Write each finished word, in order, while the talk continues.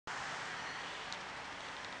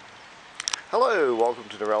Hello, welcome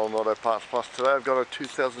to Narellan Auto Parts Plus. Today I've got a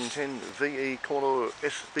 2010 VE Commodore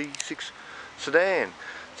Sv6 sedan.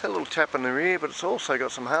 It's had a little tap in the rear, but it's also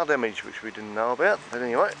got some hail damage which we didn't know about. But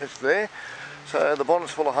anyway, it's there. So the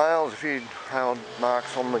bonnet's full of hail. There's a few hail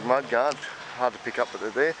marks on the mudguard. Hard to pick up, but they're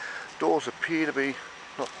there. Doors appear to be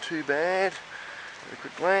not too bad at a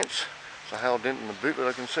quick glance. There's a hail dent in the boot that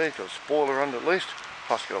I can see. It's got a spoiler under at least.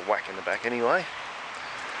 Plus got a whack in the back anyway.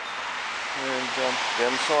 And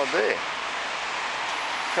down the side there.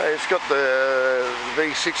 Okay, it's got the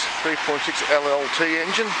V6 3.6 LLT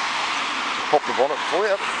engine. Pop the bonnet for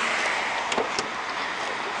you.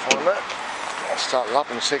 Find that. I'll start it up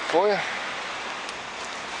in a sec for you.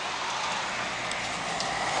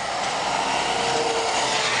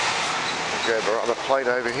 I'll grab our other plate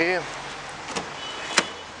over here.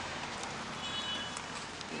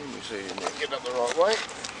 Let me see in there. Get it up the right way.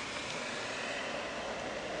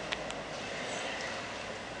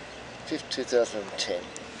 2010.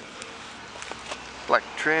 Black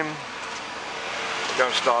trim. We're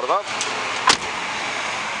going to start it up.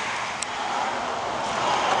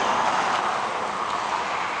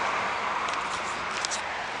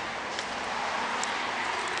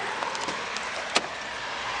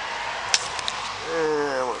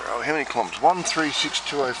 How many kilometres?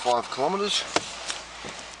 136,205 kilometres.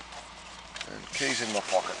 And keys in my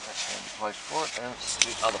pocket. That's the handy place for it. And it's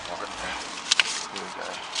the other pocket. Here we go.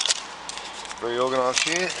 Very organised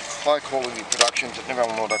here, high quality productions at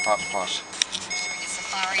Narellan Auto Parts Plus. During the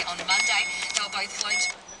safari on Monday, they were both flown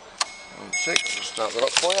to... One sec, I'll start that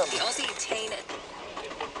up for you. The Aussie teen...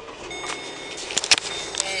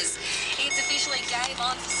 It's officially game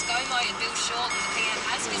on for ScoMo and Bill Shorten. The PM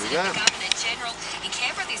has visited the Governor-General in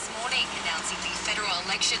Canberra this morning, announcing the federal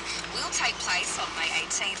election will take place on May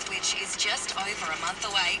 18th, which is just over a month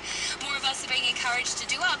away. More of us are being encouraged to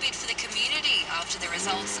do our bit for the community after the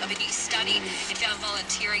results of a new study. It found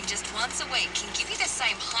volunteering just once a week can give you the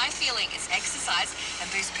same high feeling as exercise and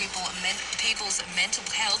boost people's mental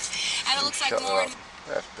health. And it looks like more...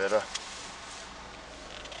 That's better.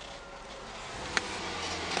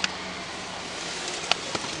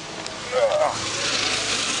 There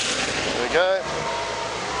we go.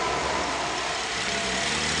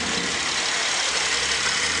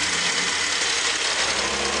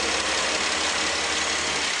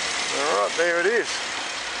 Alright, there it is.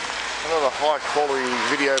 Another high quality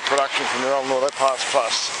video production from Narellan Auto Parts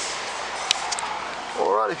Plus.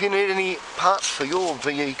 Alright, if you need any parts for your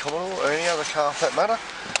VE Commodore or any other car for that matter,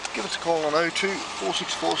 give us a call on 02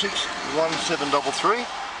 4646 1733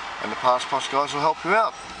 and the Parts Plus guys will help you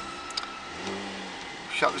out.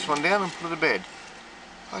 Shut this one down and put it to bed.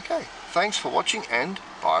 Okay, thanks for watching and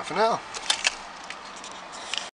bye for now.